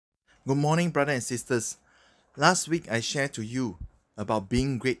Good morning, brothers and sisters. Last week I shared to you about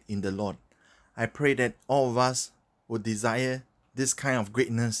being great in the Lord. I pray that all of us would desire this kind of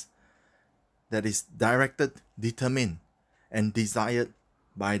greatness that is directed, determined, and desired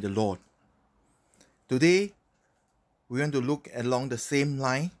by the Lord. Today, we want to look along the same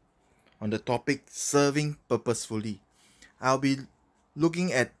line on the topic serving purposefully. I'll be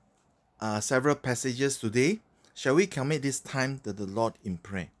looking at several passages today. Shall we commit this time to the Lord in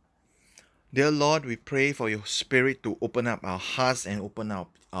prayer? Dear Lord, we pray for your Spirit to open up our hearts and open up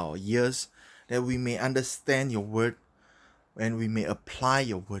our ears, that we may understand your word and we may apply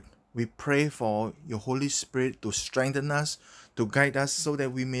your word. We pray for your Holy Spirit to strengthen us, to guide us, so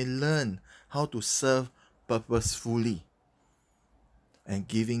that we may learn how to serve purposefully and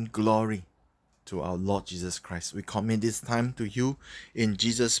giving glory to our Lord Jesus Christ. We commit this time to you. In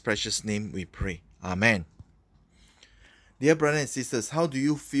Jesus' precious name we pray. Amen. Dear brothers and sisters, how do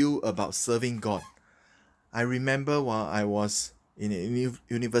you feel about serving God? I remember while I was in a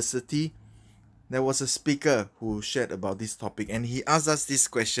university, there was a speaker who shared about this topic, and he asked us this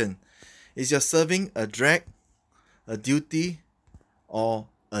question: is your serving a drag, a duty, or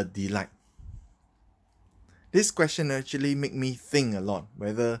a delight? This question actually made me think a lot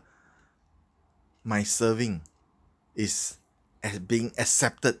whether my serving is being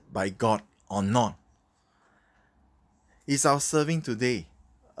accepted by God or not. Is our serving today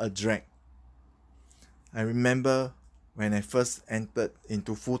a drag? I remember when I first entered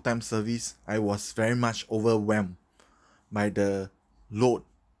into full-time service, I was very much overwhelmed by the load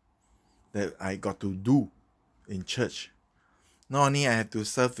that I got to do in church. Not only I had to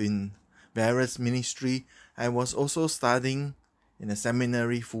serve in various ministry, I was also studying in a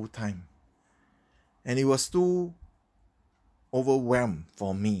seminary full-time. And it was too overwhelmed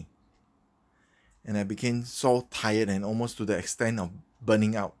for me. And I became so tired and almost to the extent of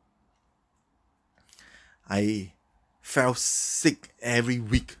burning out. I felt sick every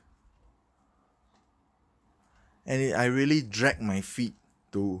week. And I really dragged my feet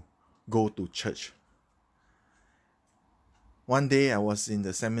to go to church. One day I was in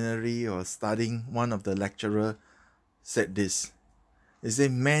the seminary or studying, one of the lecturer said this. He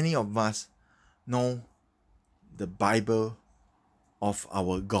said, many of us know the Bible of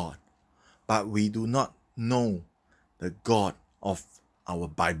our God, but we do not know the God of our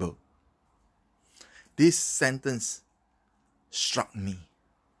Bible. This sentence struck me.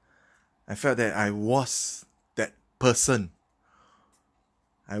 I felt that I was that person.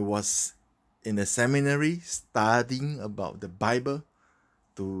 I was in the seminary studying about the Bible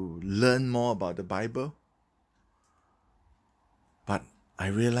to learn more about the Bible. But I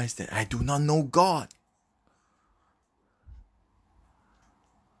realized that I do not know God.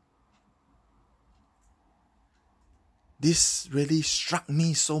 This really struck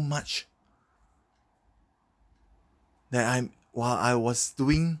me so much that while I was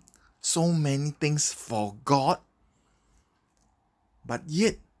doing so many things for God, but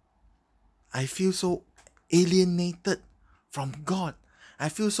yet I feel so alienated from God. I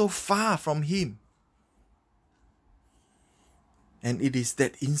feel so far from Him. And it is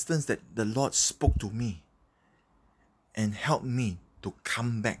that instance that the Lord spoke to me and helped me to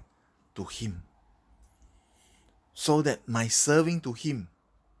come back to Him, so that my serving to Him,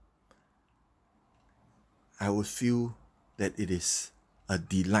 I would feel that it is a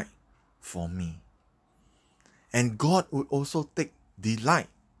delight for me. And God would also take delight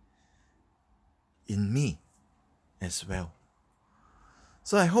in me as well.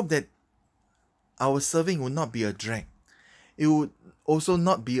 So I hope that our serving will not be a drag. It would also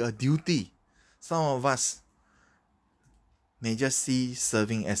not be a duty. Some of us may just see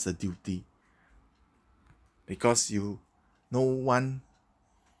serving as a duty because no one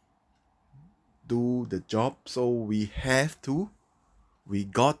do the job, so we have to, we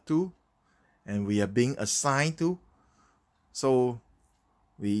got to, and we are being assigned to. So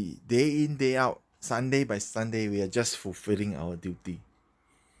we, day in, day out, Sunday by Sunday, we are just fulfilling our duty.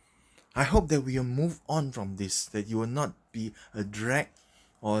 I hope that we will move on from this, that you will not be a drag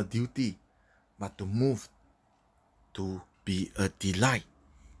or a duty, but to move to be a delight.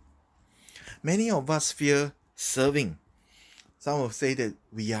 Many of us fear serving. Some will say that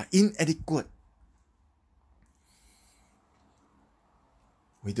we are inadequate.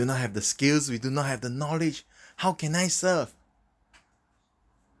 We do not have the skills, we do not have the knowledge. How can I serve?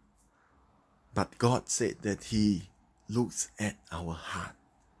 But God said that He looks at our heart.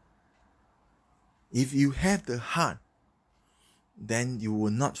 If you have the heart, then you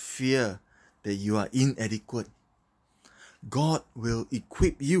will not fear that you are inadequate. God will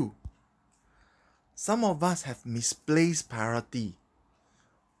equip you. Some of us have misplaced priority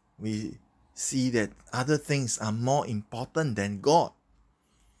we see that other things are more important than God,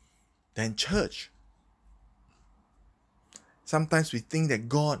 than church. Sometimes we think that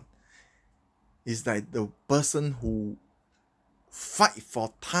God is like the person who fight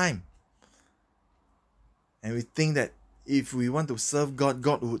for time. And we think that if we want to serve God,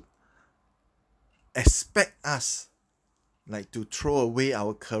 God would expect us like to throw away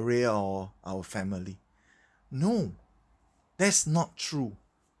our career or our family. No, that's not true.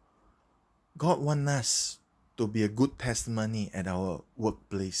 God wants us to be a good testimony at our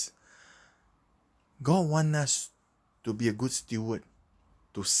workplace. God wants us to be a good steward,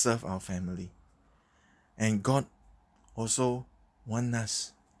 to serve our family. And God also wants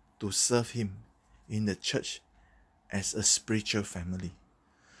us to serve Him in the church as a spiritual family.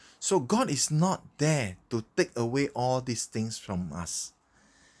 So God is not there to take away all these things from us.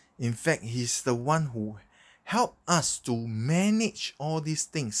 In fact, He's the one who helps us to manage all these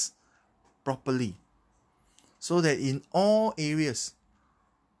things properly, so that in all areas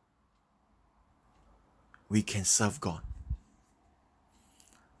we can serve God.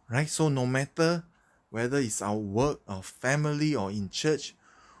 Right? So no matter whether it's our work, our family, or in church,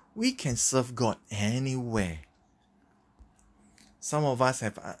 we can serve God anywhere. Some of us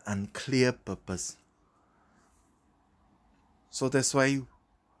have an unclear purpose. So that's why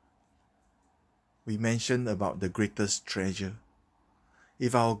we mentioned about the greatest treasure.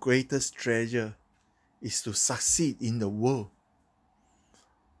 If our greatest treasure is to succeed in the world,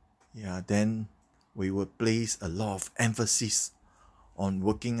 then we will place a lot of emphasis on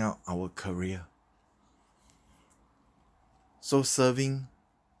working out our career. So serving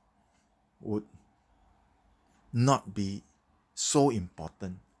would not be so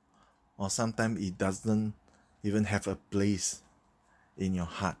important, or sometimes it doesn't even have a place in your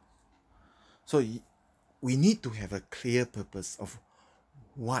heart. So we need to have a clear purpose of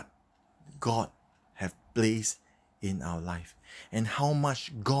what God have placed in our life and how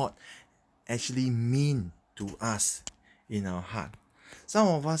much God actually mean to us in our heart. Some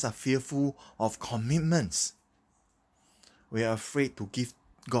of us are fearful of commitments. We are afraid to give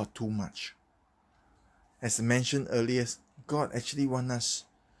God too much. As I mentioned earlier, God actually wants us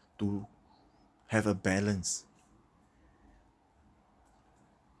to have a balance.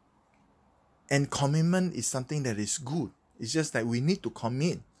 And commitment is something that is good. It's just that we need to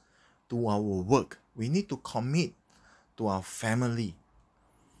commit to our work. We need to commit to our family.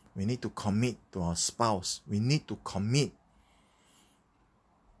 We need to commit to our spouse. We need to commit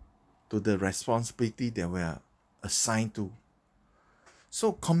to the responsibility that we are assigned to.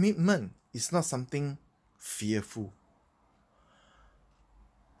 So commitment is not something fearful.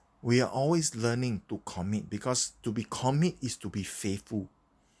 We are always learning to commit, because to be commit is to be faithful.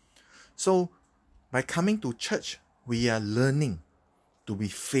 So by coming to church, we are learning to be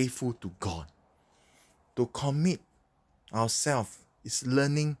faithful to God. To commit ourselves is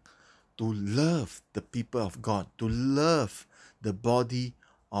learning to love the people of God, to love the body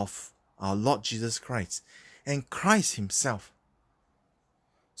of our Lord Jesus Christ and Christ Himself.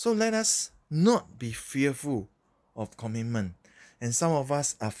 So let us not be fearful of commitment. And some of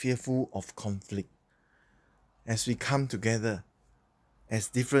us are fearful of conflict. As we come together, as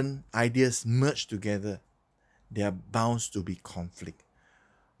different ideas merge together, there are bound to be conflict.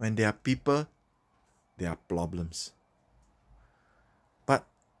 When there are people, there are problems. But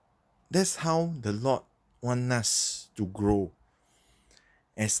that's how the Lord wants us to grow.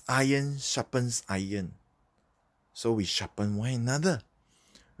 As iron sharpens iron, so we sharpen one another.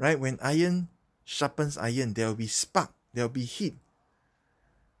 Right? When iron sharpens iron, there will be spark, there will be heat.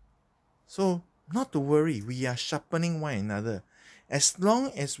 So not to worry, we are sharpening one another. As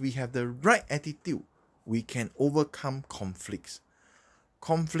long as we have the right attitude, we can overcome conflicts.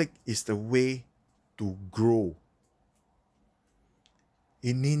 Conflict is the way to grow.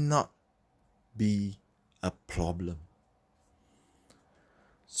 It need not be a problem.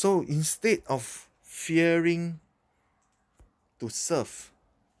 So instead of fearing to serve,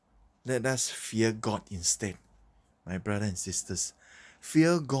 let us fear God instead. My brothers and sisters,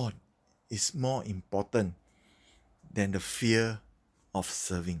 fear God is more important than the fear of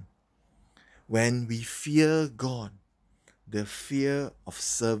serving. When we fear God, the fear of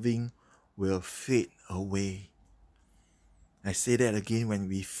serving will fade away. I say that again, when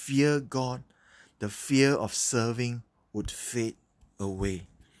we fear God, the fear of serving would fade away.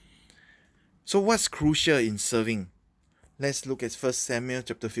 So what's crucial in serving? Let's look at 1 Samuel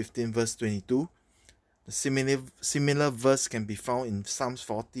chapter 15 verse 22. The similar verse can be found in Psalms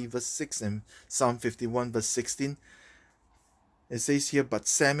 40 verse 6 and Psalm 51 verse 16. It says here, but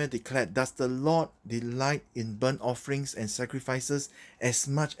Samuel declared, does the Lord delight in burnt offerings and sacrifices as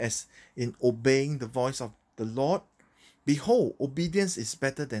much as in obeying the voice of the Lord? Behold, obedience is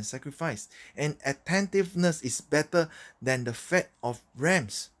better than sacrifice, and attentiveness is better than the fat of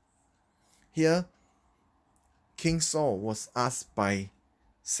rams. Here, King Saul was asked by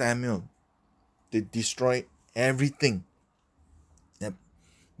Samuel to destroy everything that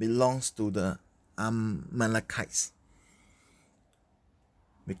belongs to the Amalekites,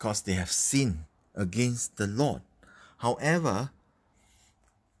 because they have sinned against the Lord. However,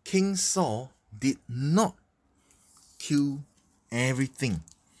 King Saul did not kill everything.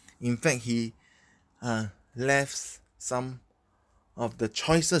 In fact, he left some of the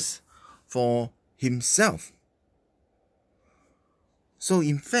choices for himself. So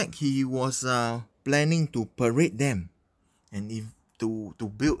in fact, he was planning to parade them and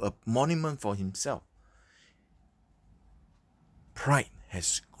to build a monument for himself. Pride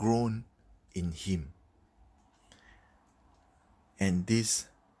has grown in him, and this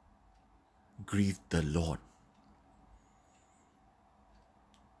grieved the Lord.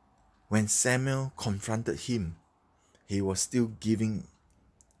 When Samuel confronted him, he was still giving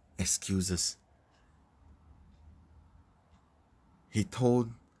excuses. He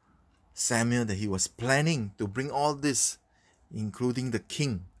told Samuel that he was planning to bring all this, including the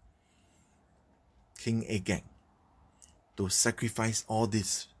king Agag, to sacrifice all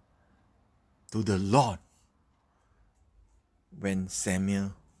this to the Lord when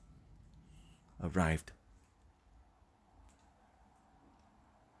Samuel arrived.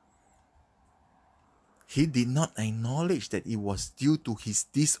 He did not acknowledge that it was due to his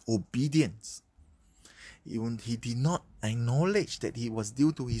disobedience. He did not acknowledge that it was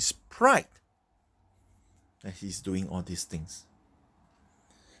due to his pride that he's doing all these things.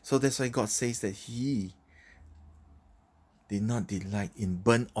 So that's why God says that he did not delight in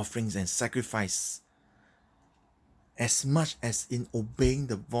burnt offerings and sacrifice as much as in obeying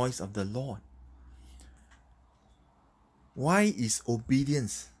the voice of the Lord. Why is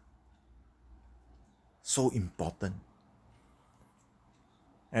obedience so important?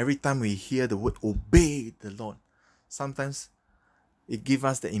 Every time we hear the word obey the Lord, sometimes it gives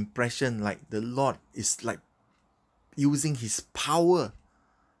us the impression like the Lord is like using his power,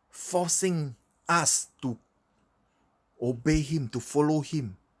 forcing us to obey him, to follow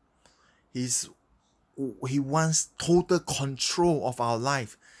him. He wants total control of our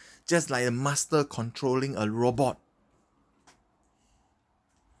life, just like a master controlling a robot.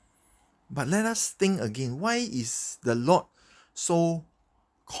 But let us think again, why is the Lord so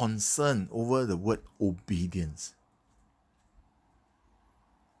concerned over the word obedience?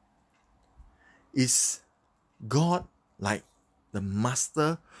 Is God like the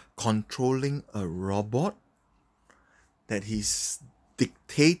master controlling a robot that he's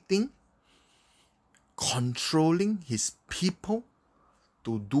dictating, controlling his people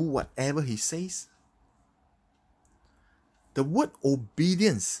to do whatever he says? The word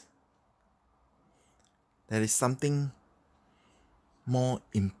obedience, there is something more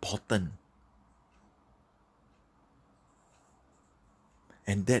important,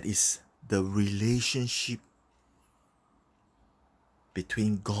 and that is the relationship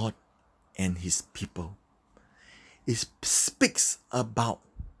between God and his people. It speaks about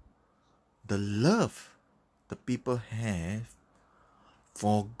the love the people have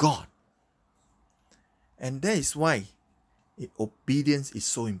for God, and that is why obedience is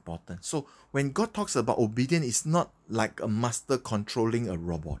so important. So when God talks about obedience, it's not like a master controlling a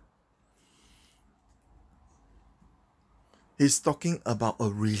robot. He's talking about a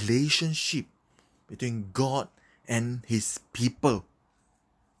relationship between God and his people.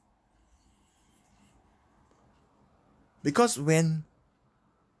 Because when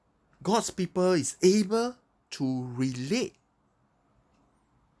God's people is able to relate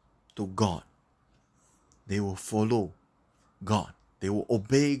to God, they will follow God. They will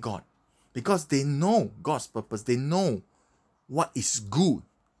obey God because they know God's purpose. They know what is good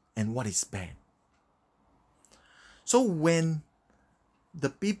and what is bad. So when the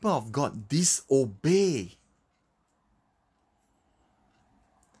people of God disobey,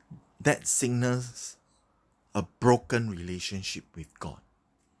 that signals a broken relationship with God.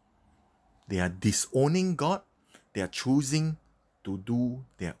 They are disowning God. They are choosing to do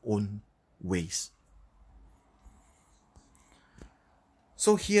their own ways.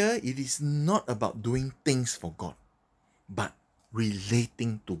 So here it is not about doing things for God, but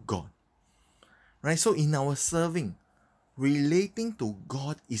relating to God. Right? So in our serving, relating to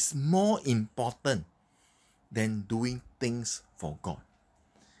God is more important than doing things for God.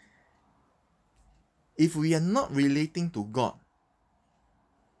 If we are not relating to God,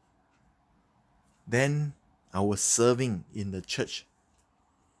 then our serving in the church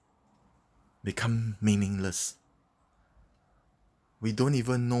become meaningless. We don't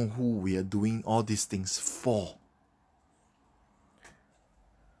even know who we are doing all these things for.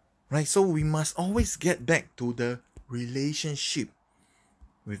 Right? So we must always get back to the relationship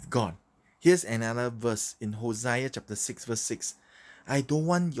with God. Here's another verse in Hosea chapter 6 verse 6. I don't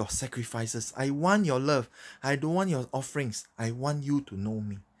want your sacrifices. I want your love. I don't want your offerings. I want you to know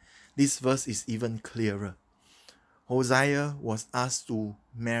me. This verse is even clearer. Hosea was asked to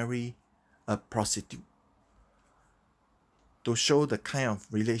marry a prostitute to show the kind of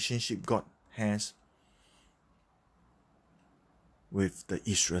relationship God has with the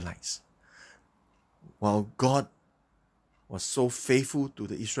Israelites. While God was so faithful to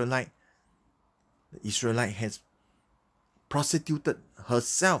the Israelite has prostituted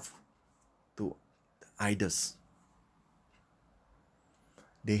herself to idols.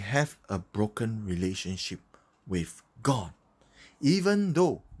 They have a broken relationship with God, even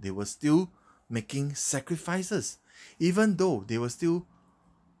though they were still making sacrifices, even though they were still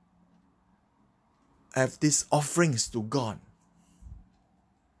have these offerings to God.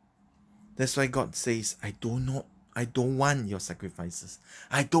 That's why God says, I don't want your sacrifices.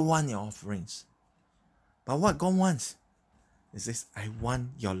 I don't want your offerings. But what God wants, He says, I want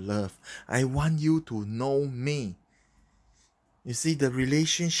your love. I want you to know me. You see, the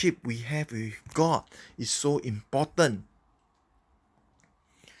relationship we have with God is so important.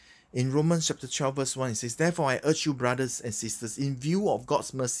 In Romans chapter 12 verse 1, it says, therefore I urge you, brothers and sisters, in view of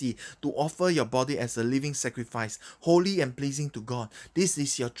God's mercy, to offer your body as a living sacrifice, holy and pleasing to God. This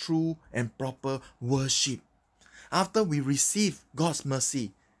is your true and proper worship. After we receive God's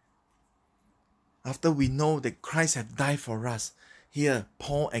mercy, after we know that Christ has died for us, here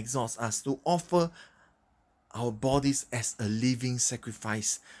Paul exhorts us to offer our bodies as a living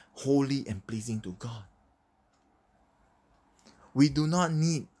sacrifice, holy and pleasing to God. We do not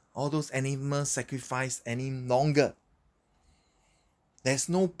need all those animal sacrifice any longer. There's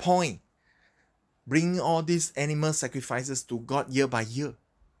no point bringing all these animal sacrifices to God year by year.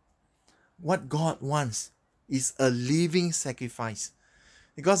 What God wants is a living sacrifice,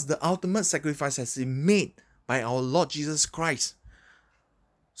 because the ultimate sacrifice has been made by our Lord Jesus Christ.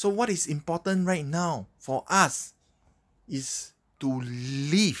 So what is important right now for us is to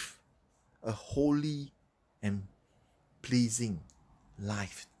live a holy and pleasing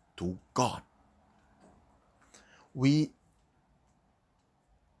life to God. We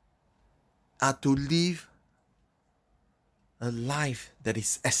are to live a life that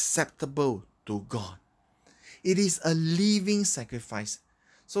is acceptable to God. It is a living sacrifice.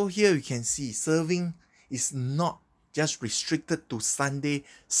 So here you can see serving is not just restricted to Sunday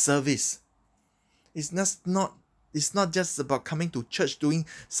service. It's not just about coming to church doing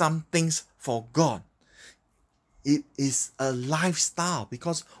some things for God. It is a lifestyle,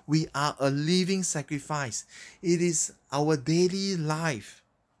 because we are a living sacrifice. It is our daily life,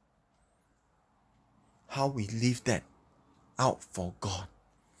 how we live that out for God.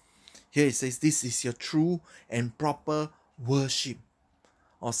 Here it says, this is your true and proper worship.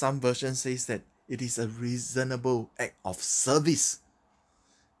 Or some version says that it is a reasonable act of service.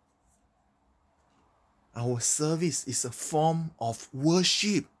 Our service is a form of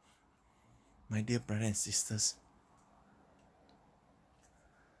worship. My dear brothers and sisters,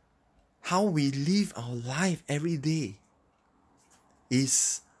 how we live our life every day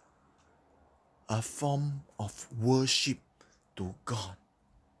is a form of worship to God.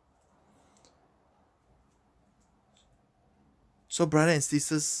 So brothers and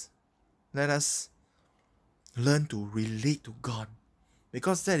sisters, let us learn to relate to God,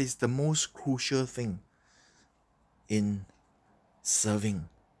 because that is the most crucial thing in serving.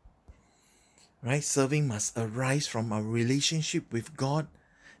 Right? Serving must arise from our relationship with God.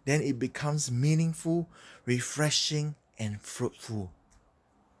 Then it becomes meaningful, refreshing, and fruitful.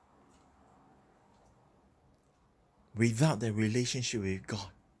 Without the relationship with God,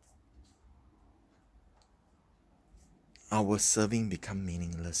 our serving becomes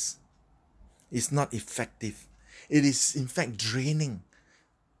meaningless. It's not effective. It is in fact draining.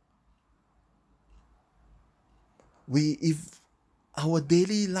 If our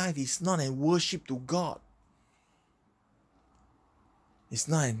daily life is not a worship to God, it's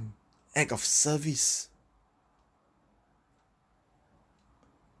not an act of service,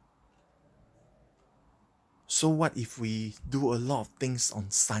 so what if we do a lot of things on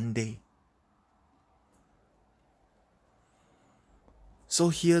Sunday? So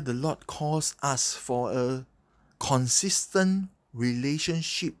here the Lord calls us for a consistent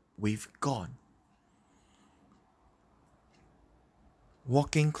relationship with God,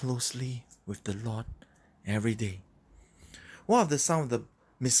 walking closely with the Lord every day. What are some of the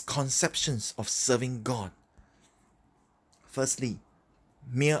misconceptions of serving God? Firstly,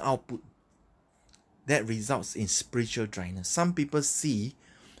 mere output that results in spiritual dryness. Some people see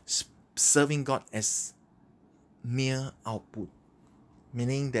serving God as mere output,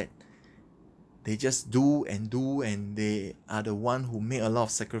 meaning that they just do and they are the one who make a lot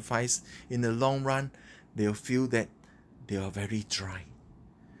of sacrifice. In the long run, they'll feel that they are very dry.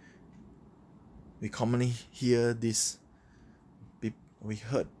 We commonly hear this. We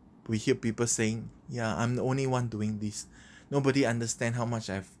hear people saying, "Yeah, I'm the only one doing this. Nobody understand how much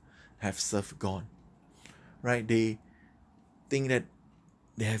have served God." Right? They think that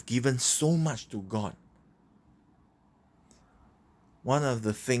they have given so much to God. One of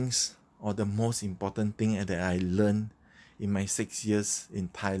the things, or the most important thing that I learned in my 6 years in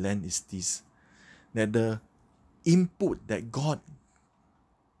Thailand is this: that the input that God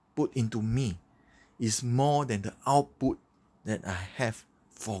put into me is more than the output that I have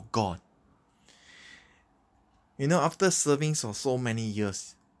for God. After serving for so many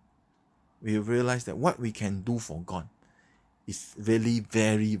years, we realize that what we can do for God is really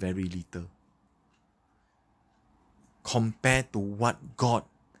very, very little compared to what God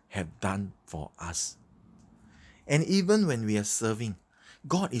have done for us. And even when we are serving,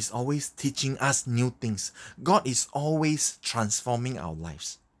 God is always teaching us new things. God is always transforming our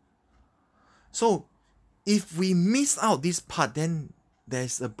lives. So if we miss out this part, then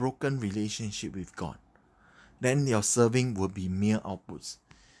there's a broken relationship with God. Then your serving will be mere outputs.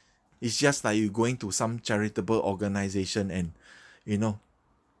 It's just like you going to some charitable organization and,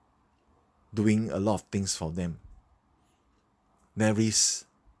 doing a lot of things for them. There is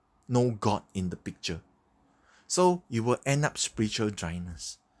no God in the picture. So you will end up spiritual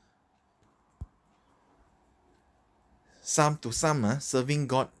dryness. To some, serving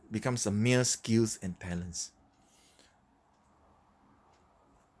God becomes a mere skills and talents.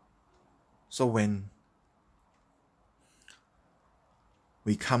 So when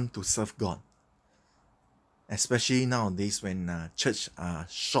we come to serve God, especially nowadays when church are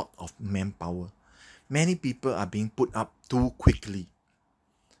short of manpower, many people are being put up too quickly.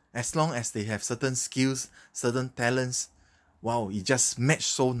 As long as they have certain skills, certain talents, wow, it just match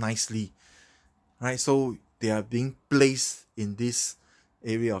so nicely, right? So they are being placed in this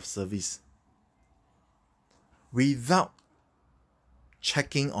area of service without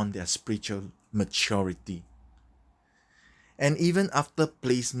checking on their spiritual maturity. And even after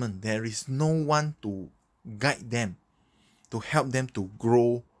placement, there is no one to guide them, to help them to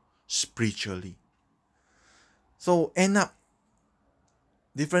grow spiritually. So end up,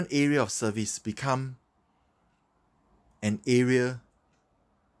 different area of service become an area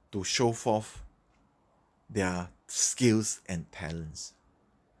to show forth their skills and talents.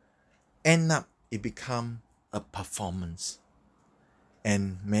 End up, it become a performance.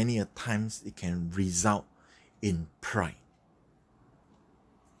 And many a times it can result in pride.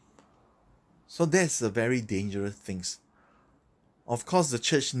 So that's a very dangerous thing. Of course, the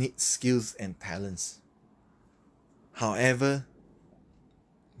church needs skills and talents. However,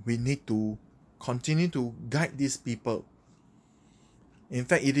 we need to continue to guide these people. In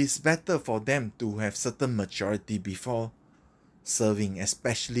fact, it is better for them to have certain maturity before serving,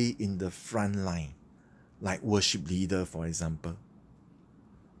 especially in the front line, like worship leader, for example.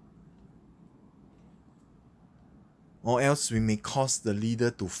 Or else we may cause the leader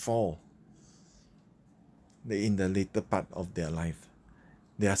to fall in the later part of their life.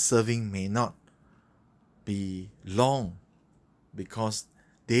 Their serving may not be long because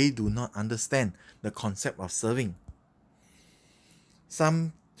they do not understand the concept of serving.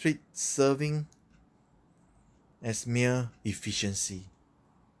 Some treat serving as mere efficiency,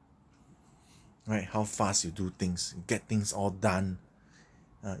 right? How fast you do things, get things all done.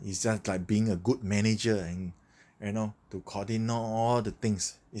 It's just like being a good manager and to coordinate all the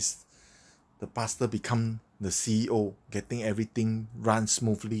things. Is the pastor become the CEO, getting everything run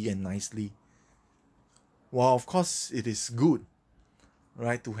smoothly and nicely. Well, of course, it is good,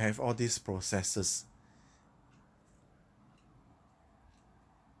 right, to have all these processes.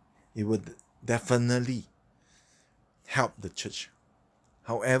 It would definitely help the church.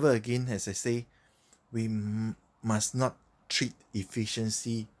 However, again, as I say, we must not treat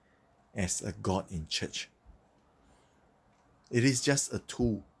efficiency as a god in church. It is just a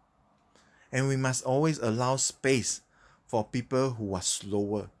tool. And we must always allow space for people who are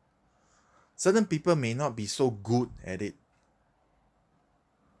slower. Certain people may not be so good at it,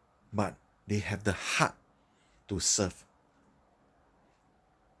 but they have the heart to serve.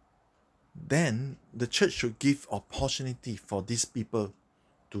 Then the church should give opportunity for these people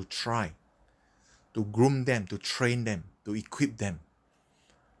to try, to groom them, to train them, to equip them.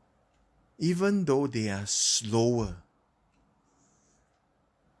 Even though they are slower,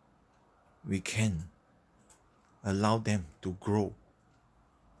 we can allow them to grow.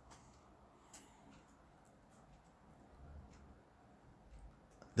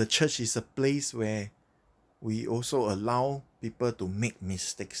 The church is a place where we also allow people to make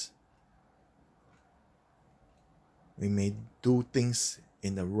mistakes. We may do things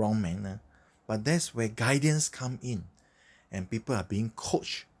in the wrong manner, but that's where guidance come in, and people are being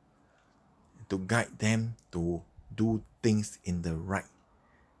coached to guide them to do things in the right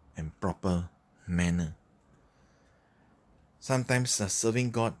and proper manner. Sometimes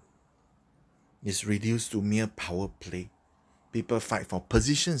serving God is reduced to mere power play. People fight for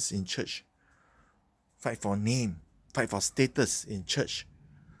positions in church, fight for name, fight for status in church.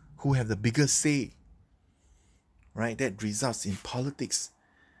 Who have the biggest say? Right? That results in politics.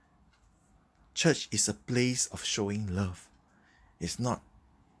 Church is a place of showing love. It's not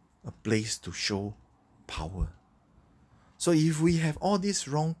a place to show power. So if we have all these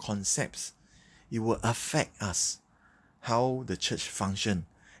wrong concepts, it will affect us, how the church function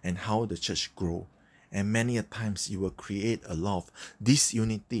and how the church grow. And many a times it will create a lot of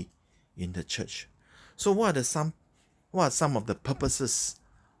disunity in the church. So what are some of the purposes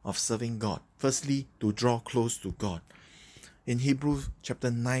of serving God? Firstly, to draw close to God. In Hebrews chapter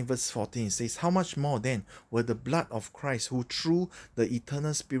 9 verse 14 it says, "How much more then will the blood of Christ, who through the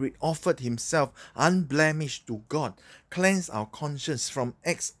eternal Spirit offered himself unblemished to God, cleanse our conscience from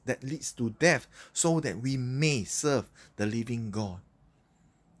acts that leads to death, so that we may serve the living God."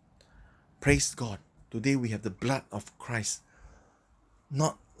 Praise God. Today we have the blood of Christ,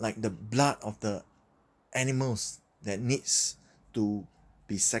 not like the blood of the animals that needs to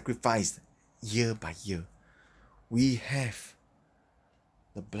be sacrificed year by year. We have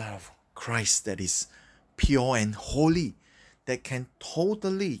the blood of Christ that is pure and holy, that can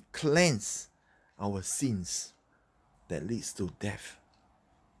totally cleanse our sins that leads to death.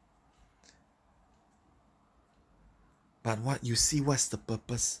 But what's the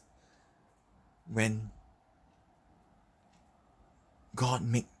purpose? When God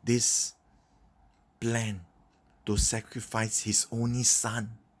made this plan to sacrifice his only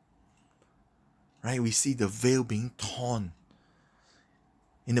son, right? We see the veil being torn.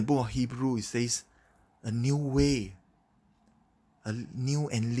 In the book of Hebrews, it says, a new way, a new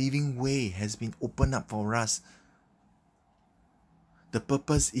and living way has been opened up for us. The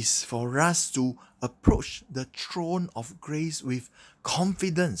purpose is for us to approach the throne of grace with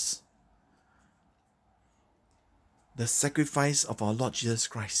confidence. The sacrifice of our Lord Jesus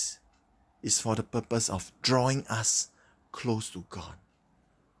Christ is for the purpose of drawing us close to God.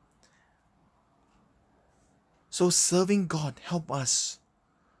 So serving God help us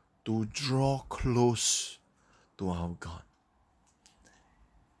to draw close to our God.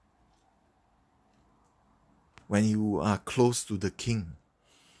 When you are close to the King,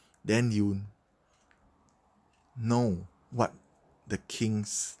 then you know what the King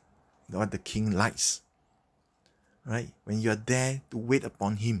likes. Right? When you are there to wait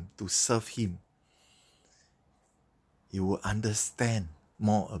upon him, to serve him, you will understand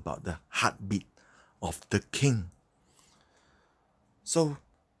more about the heartbeat of the King. So,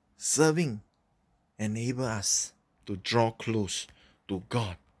 serving enables us to draw close to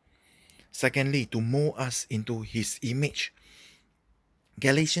God. Secondly, to mold us into his image.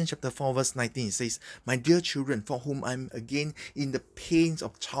 Galatians chapter 4 verse 19 it says, "My dear children, for whom I am again in the pains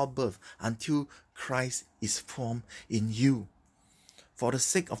of childbirth, until Christ is formed in you." For the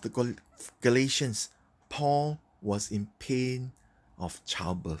sake of the Galatians, Paul was in pain of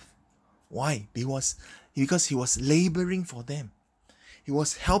childbirth. Why? Because he was laboring for them. He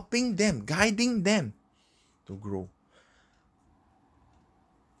was helping them, guiding them to grow.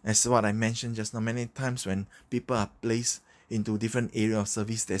 As what I mentioned just now, many times when people are placed into different areas of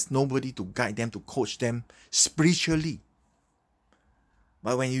service, there's nobody to guide them, to coach them spiritually.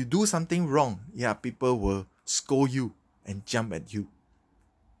 But when you do something wrong, people will scold you and jump at you.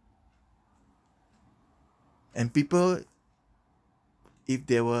 And people, if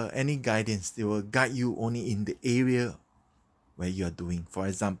there were any guidance, they will guide you only in the area where you are doing. For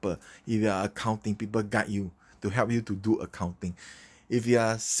example, if you are accounting, people guide you to help you to do accounting. If you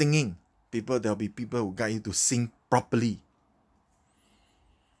are singing, there will be people who guide you to sing properly.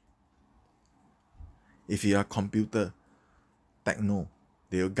 If you are computer techno,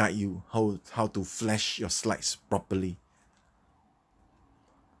 they will guide you how to flash your slides properly.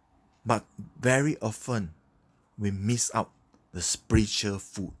 But very often, we miss out the spiritual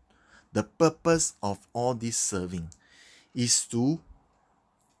food. The purpose of all this serving is to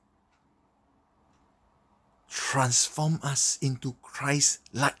transform us into Christ's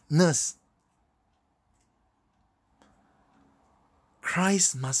likeness.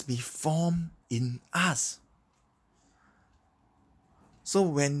 Christ must be formed in us. So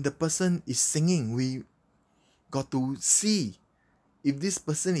when the person is singing, we got to see if this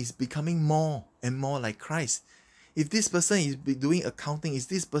person is becoming more and more like Christ. If this person is doing accounting, is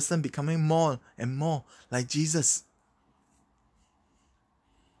this person becoming more and more like Jesus?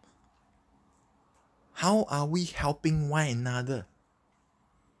 How are we helping one another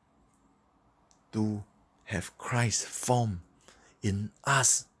to have Christ formed in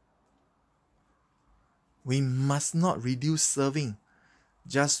us? We must not reduce serving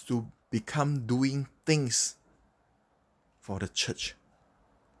just to become doing things for the church.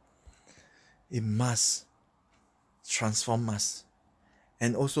 It must transform us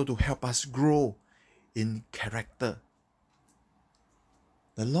and also to help us grow in character.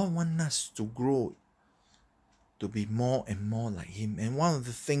 The Lord wants us to grow, to be more and more like Him. And one of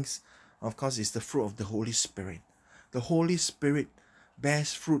the things, of course, is the fruit of the Holy Spirit. The Holy Spirit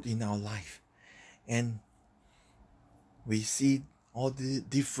bears fruit in our life. And we see all the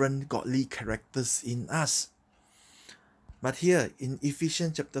different godly characters in us. But here in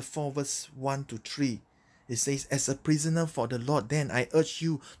Ephesians chapter 4 verse 1 to 3, it says, as a prisoner for the Lord, then I urge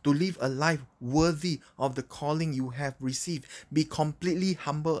you to live a life worthy of the calling you have received. Be completely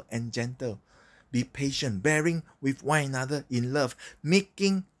humble and gentle. Be patient, bearing with one another in love, make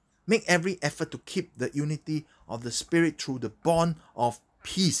every effort to keep the unity of the Spirit through the bond of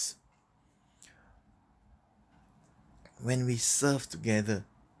peace. When we serve together,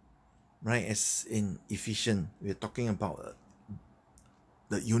 right, as in Ephesians, we're talking about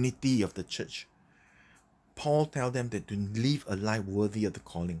the unity of the church. Paul tells them that to live a life worthy of the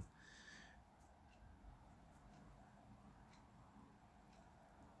calling.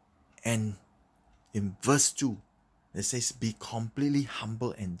 And in verse 2, it says, be completely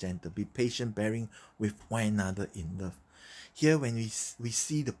humble and gentle. Be patient, bearing with one another in love. Here when we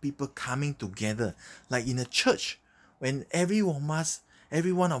see the people coming together, like in a church, when every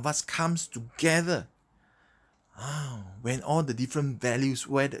one of us comes together, when all the different values,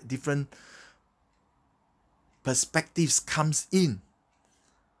 where the different perspectives comes in,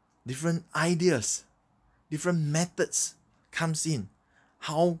 different ideas, different methods comes in,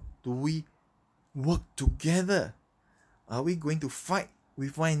 how do we work together? Are we going to fight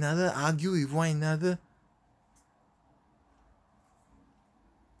with one another, argue with one another?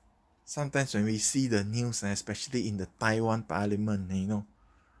 Sometimes when we see the news, especially in the Taiwan parliament,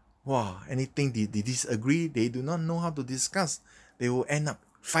 anything they disagree, they do not know how to discuss. They will end up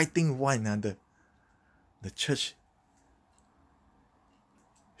fighting one another. The church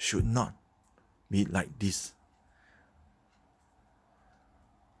should not be like this.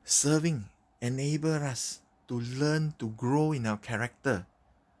 Serving enables us to learn to grow in our character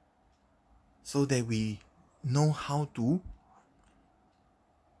so that we know how to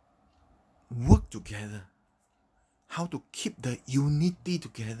work together, how to keep the unity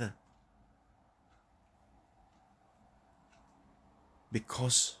together.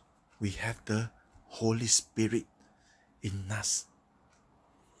 Because we have the Holy Spirit in us.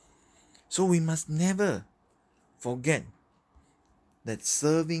 So we must never forget that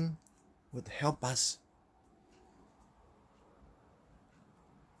serving would help us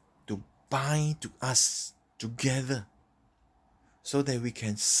to bind to us together so that we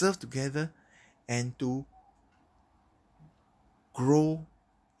can serve together and to grow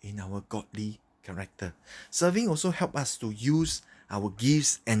in our godly character. Serving also helps us to use our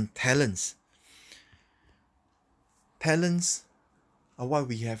gifts and talents. Talents are what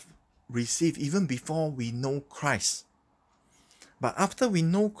we have received even before we know Christ. But after we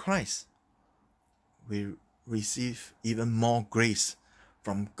know Christ, we receive even more grace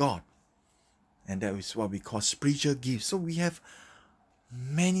from God. And that is what we call spiritual gifts. So we have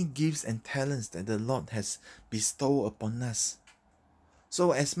many gifts and talents that the Lord has bestowed upon us.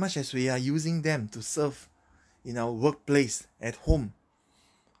 So as much as we are using them to serve in our workplace, at home,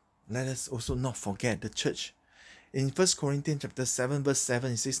 let us also not forget the church. In 1 Corinthians chapter 7 verse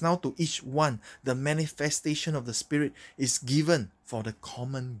 7, it says, now to each one the manifestation of the Spirit is given for the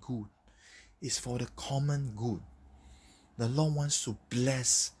common good. It's for the common good. The Lord wants to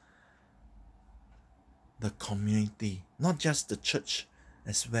bless the community, not just the church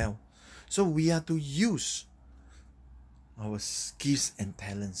as well. So we are to use our gifts and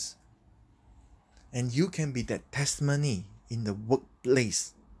talents. And you can be that testimony in the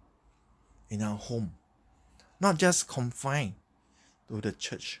workplace, in our home. Not just confined to the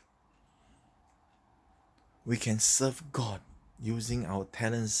church. We can serve God using our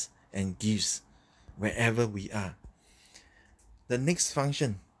talents and gifts wherever we are. The next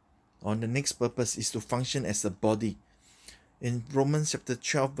function, or the next purpose, is to function as a body. In Romans chapter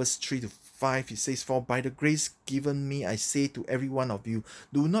 12, verse 3 to 5, it says, "For by the grace given me, I say to every one of you,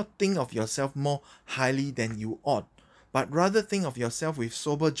 do not think of yourself more highly than you ought, but rather think of yourself with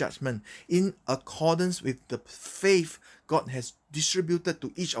sober judgment, in accordance with the faith God has distributed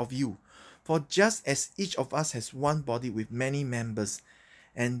to each of you. For just as each of us has one body with many members,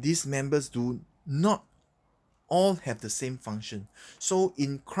 and these members do not all have the same function, so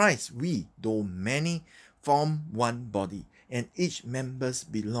in Christ we, though many, form one body, and each member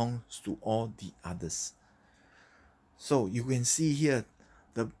belongs to all the others." So you can see here,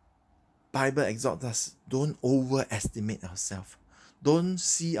 the Bible exhorts us, don't overestimate ourselves. Don't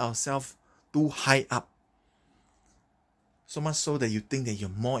see ourselves too high up, so much so that you think that you're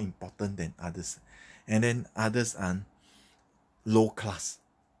more important than others, and then others are low class.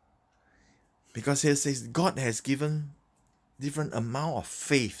 Because here it says God has given different amount of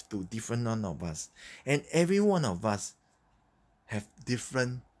faith to different one of us, and every one of us have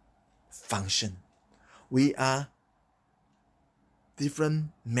different function. We are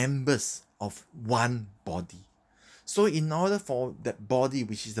different members of one body. So in order for that body,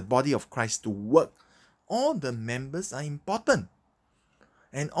 which is the body of Christ, to work, all the members are important,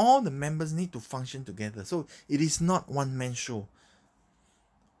 and all the members need to function together. So it is not one man show.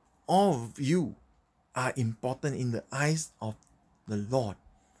 All of you are important in the eyes of the Lord,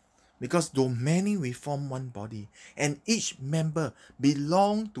 because though many, we form one body, and each member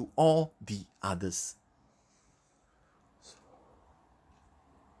belong to all the others.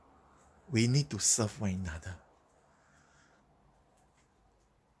 We need to serve one another.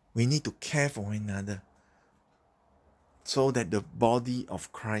 We need to care for one another, so that the body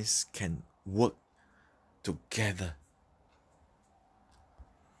of Christ can work together.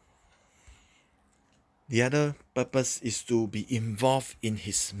 The other purpose is to be involved in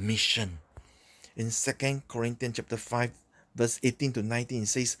his mission. In 2 Corinthians chapter 5, verse 18 to 19, it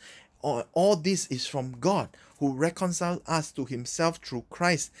says, all this is from God, who reconciled us to himself through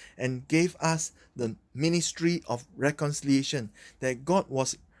Christ and gave us the ministry of reconciliation, that God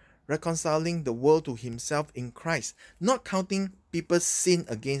was reconciling the world to himself in Christ, not counting people's sin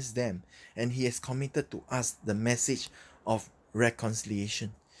against them, and he has committed to us the message of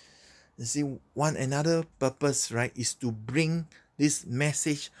reconciliation. You see, one another purpose, right, is to bring this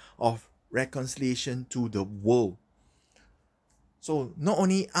message of reconciliation to the world. So not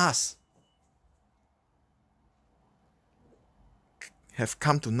only us have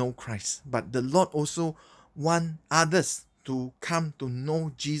come to know Christ, but the Lord also want others to come to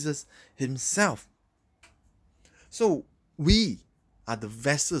know Jesus himself. So we are the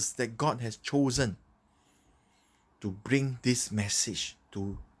vessels that God has chosen to bring this message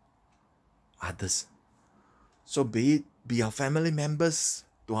to others. So be our family members,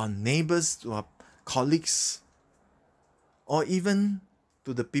 to our neighbors, to our colleagues, or even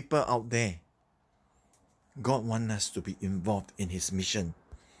to the people out there. God wants us to be involved in his mission.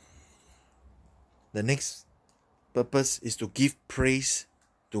 The next purpose is to give praise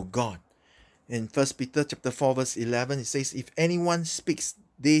to God. In 1 Peter chapter 4, verse 11, it says, "If anyone speaks,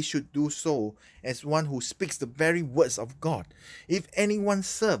 they should do so as one who speaks the very words of God. If anyone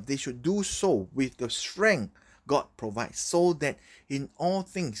serve, they should do so with the strength God provides, so that in all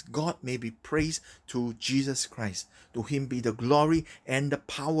things God may be praised through Jesus Christ. To him be the glory and the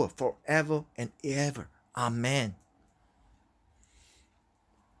power forever and ever. Amen."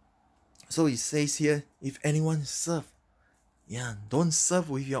 So it says here, if anyone serve, don't serve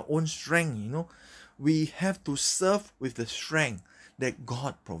with your own strength, We have to serve with the strength that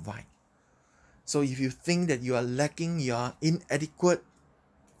God provides. So if you think that you are lacking, you are inadequate,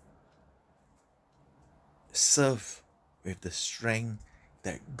 serve with the strength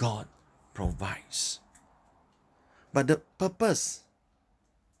that God provides. But the purpose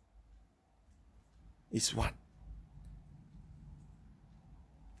is what?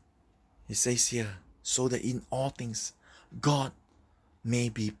 It says here, so that in all things God may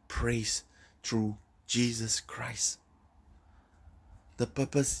be praised through Jesus Christ. The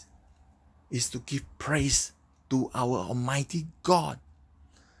purpose is to give praise to our Almighty God.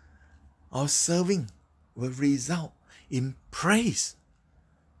 Our serving will result in praise.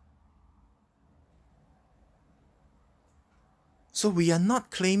 So we are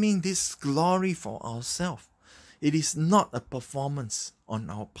not claiming this glory for ourselves. It is not a performance on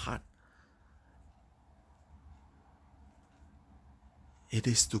our part. It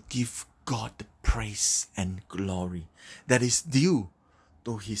is to give God the praise and glory that is due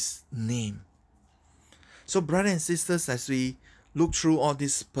to his name. So brothers and sisters, as we look through all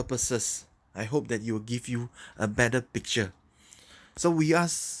these purposes, I hope that it will give you a better picture. So we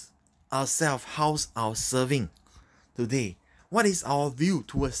ask ourselves, how's our serving today? What is our view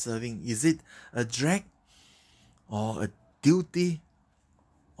towards serving? Is it a drag or a duty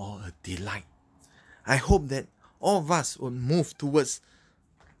or a delight? I hope that all of us will move towards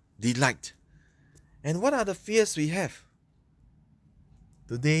delight. And what are the fears we have?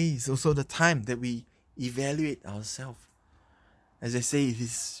 Today is also the time that we evaluate ourselves. As I say, it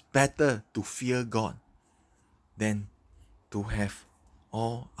is better to fear God than to have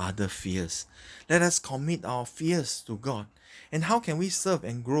all other fears. Let us commit our fears to God. And how can we serve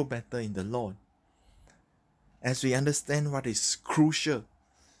and grow better in the Lord? As we understand what is crucial,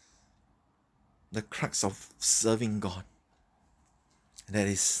 the crux of serving God, that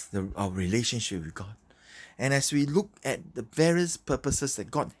is our relationship with God. And as we look at the various purposes that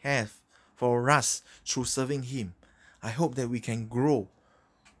God has for us through serving Him, I hope that we can grow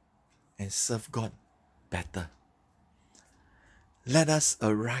and serve God better. Let us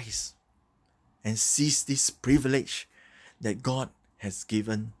arise and seize this privilege that God has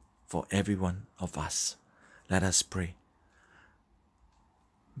given for every one of us. Let us pray.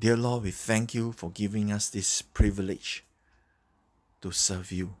 Dear Lord, we thank you for giving us this privilege to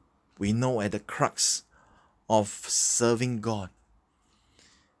serve you. We know at the crux of serving God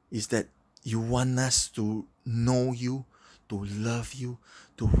is that you want us to know you, to love you,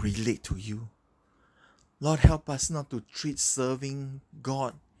 to relate to you. Lord, help us not to treat serving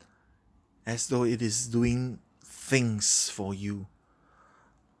God as though it is doing things for you.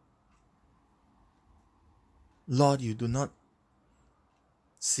 Lord, you do not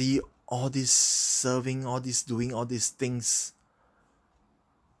see all this serving, all this doing, all these things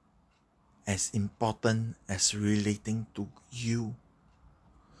as important as relating to you.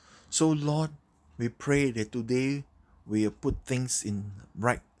 So Lord, we pray that today we will put things in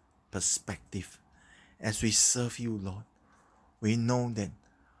right perspective. As we serve you, Lord, we know that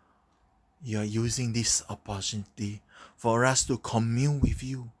you are using this opportunity for us to commune with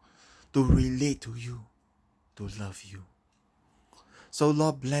you, to relate to you, to love you. So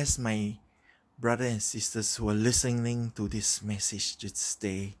Lord, bless my brothers and sisters who are listening to this message this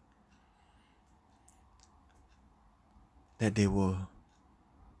day, that they will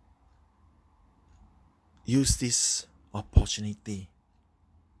use this opportunity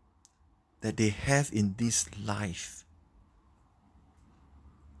that they have in this life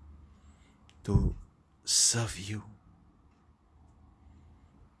to serve you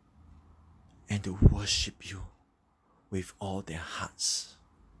and to worship you with all their hearts.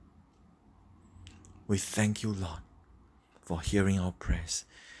 We thank you, Lord, for hearing our prayers.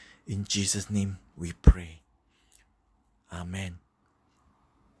 In Jesus' name we pray. Amen.